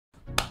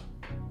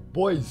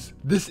Boys,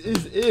 this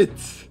is it.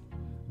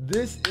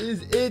 This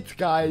is it,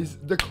 guys.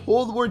 The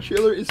Cold War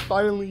trailer is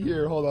finally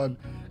here. Hold on.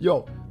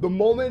 Yo, the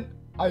moment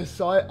I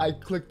saw it, I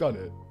clicked on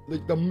it.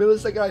 Like, the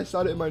millisecond I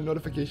saw it in my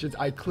notifications,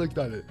 I clicked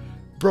on it.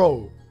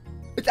 Bro,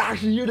 it's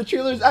actually here. The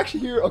trailer is actually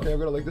here. Okay, I'm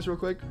gonna like this real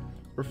quick.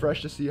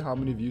 Refresh to see how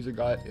many views it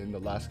got in the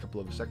last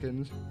couple of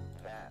seconds.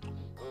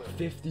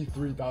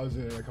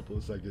 53,000 in a couple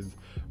of seconds.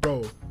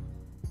 Bro,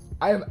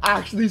 I am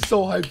actually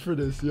so hyped for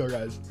this. Yo,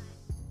 guys.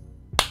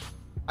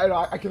 I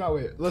know, I cannot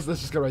wait. Let's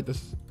just get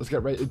let's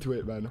get right into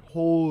it, man.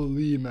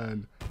 Holy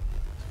man.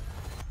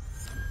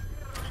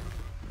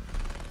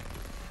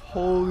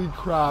 Holy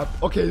crap.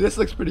 Okay, this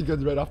looks pretty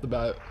good right off the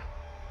bat.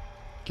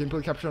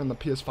 Gameplay captured on the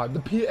PS5. The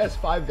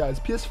PS5, guys.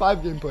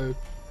 PS5 gameplay.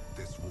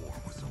 This war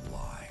was a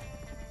lie.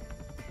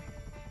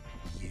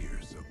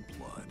 Years of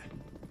blood.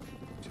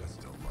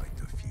 Just to light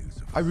the fuse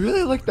of... I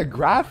really like the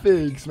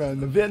graphics, man.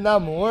 The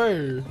Vietnam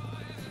War.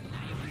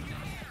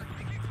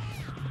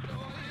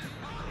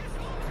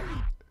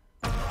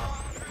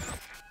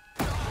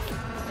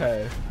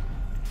 Okay.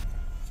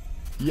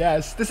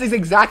 Yes, this is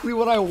exactly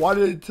what I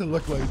wanted it to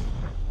look like.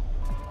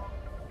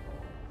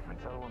 My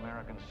fellow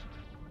Americans,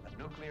 a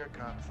nuclear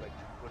conflict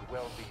would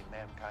well be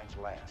mankind's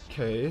last.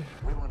 Okay.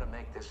 We want to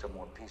make this a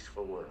more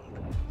peaceful world.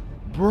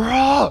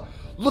 Bruh,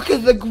 look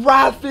at the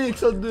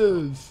graphics on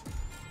this.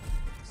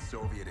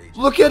 Soviet agents.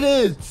 Look at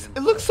it.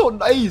 It looks so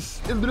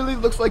nice. It literally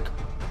looks like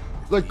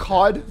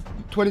COD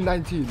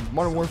 2019,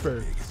 Modern Warfare.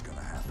 Is gonna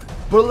happen.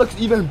 But it looks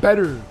even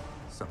better.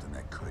 Something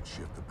that could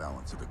shift the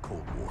balance of the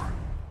Cold War.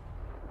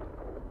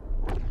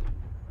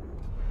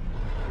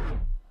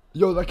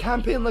 Yo, the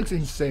campaign looks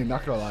insane,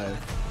 not gonna lie.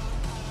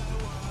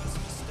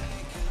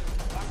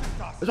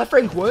 Is that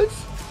Frank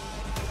Woods?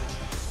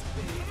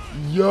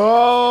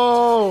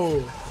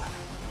 Yo!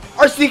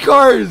 RC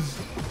cars!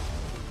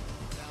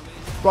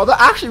 Bro, they're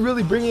actually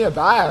really bringing it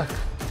back.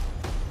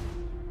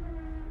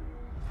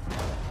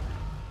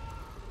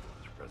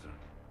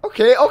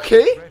 Okay,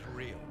 okay.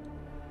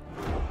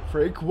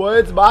 Frank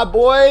Woods, my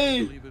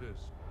boy.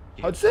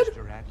 Hudson?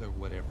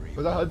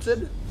 Was that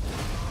Hudson?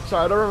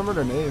 Sorry, I don't remember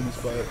their names,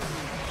 but...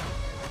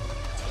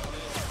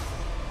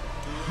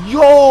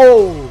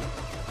 Yo!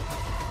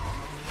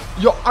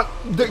 Yo,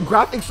 the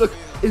graphics look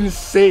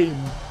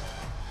insane.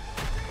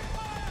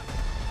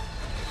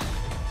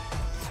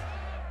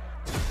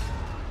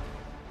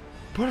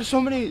 Bro, there's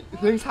so many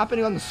things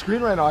happening on the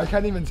screen right now, I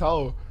can't even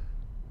tell.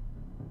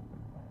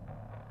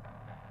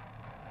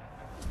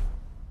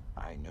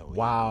 I know.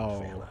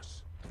 Wow.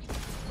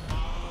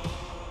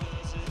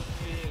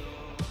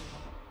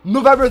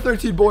 November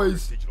 13,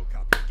 boys. Digital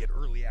copy. Get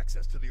early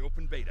access to the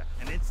open beta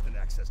and instant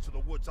access to the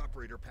Woods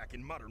operator pack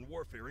in Modern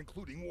Warfare,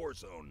 including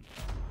Warzone.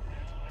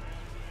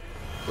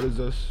 What is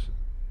this?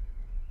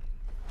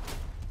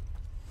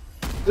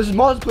 This is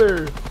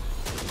multiplayer.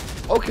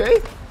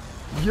 Okay.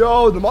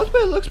 Yo, the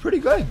multiplayer looks pretty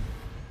good.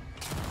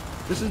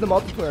 This is the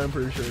multiplayer, I'm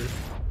pretty sure.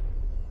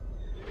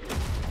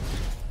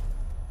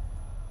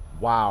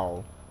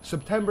 Wow.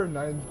 September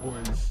 9th,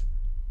 boys.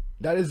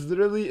 That is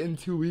literally in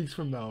 2 weeks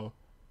from now.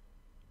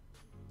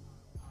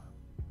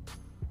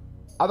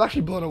 I'm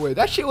actually blown away.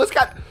 That shit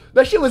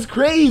was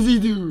crazy,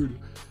 dude.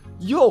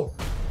 Yo.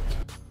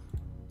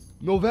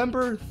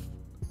 November.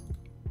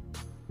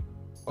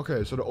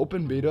 Okay, so the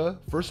open beta,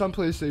 first on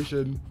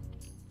PlayStation,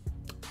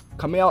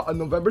 coming out on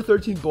November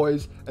 13th,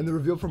 boys, and the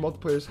reveal for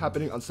multiplayer is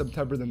happening on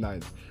September the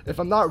 9th. If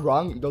I'm not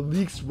wrong, the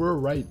leaks were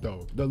right,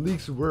 though. The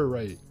leaks were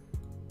right.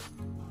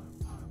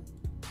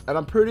 And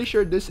I'm pretty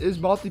sure this is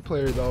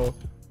multiplayer, though.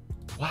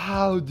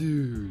 Wow,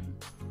 dude.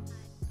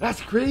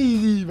 That's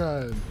crazy,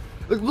 man.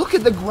 Like, look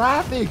at the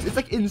graphics. It's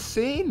like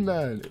insane,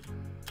 man.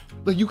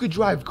 Like, you could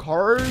drive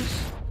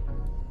cars.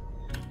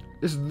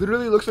 This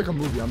literally looks like a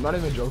movie. I'm not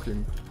even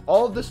joking.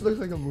 All of this looks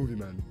like a movie,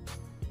 man.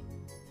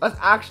 That's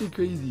actually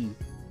crazy.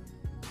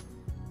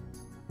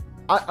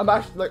 I'm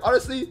actually, like,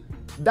 honestly,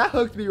 that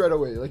hooked me right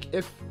away. Like,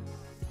 if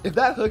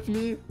that hooked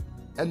me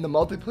and the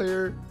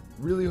multiplayer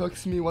really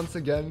hooks me once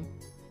again,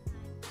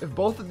 if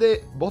both of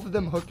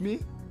them hooked me,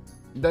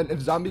 then if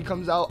Zombie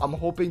comes out, I'm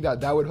hoping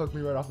that would hook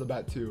me right off the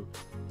bat too.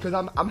 Because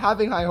I'm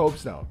having high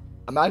hopes now.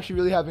 I'm actually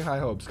really having high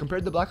hopes.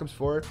 Compared to Black Ops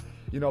 4,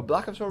 you know,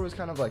 Black Ops 4 was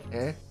kind of like,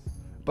 eh.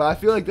 But I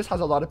feel like this has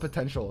a lot of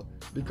potential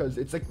because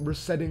it's like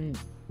resetting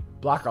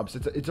Black Ops.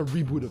 It's a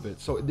reboot of it.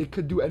 So they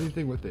could do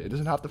anything with it. It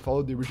doesn't have to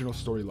follow the original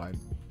storyline.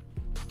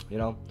 You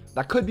know,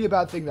 that could be a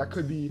bad thing. That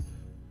could be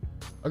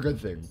a good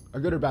thing, a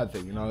good or bad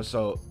thing, you know.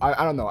 So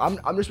I don't know.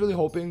 I'm just really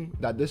hoping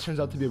that this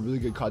turns out to be a really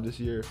good COD this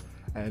year.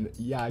 And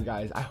yeah,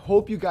 guys, I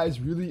hope you guys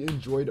really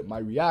enjoyed my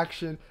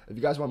reaction. If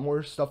you guys want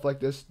more stuff like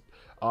this,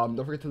 don't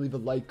forget to leave a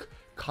like,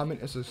 comment,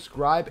 and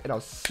subscribe. And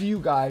I'll see you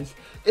guys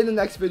in the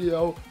next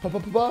video.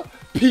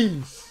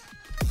 Peace.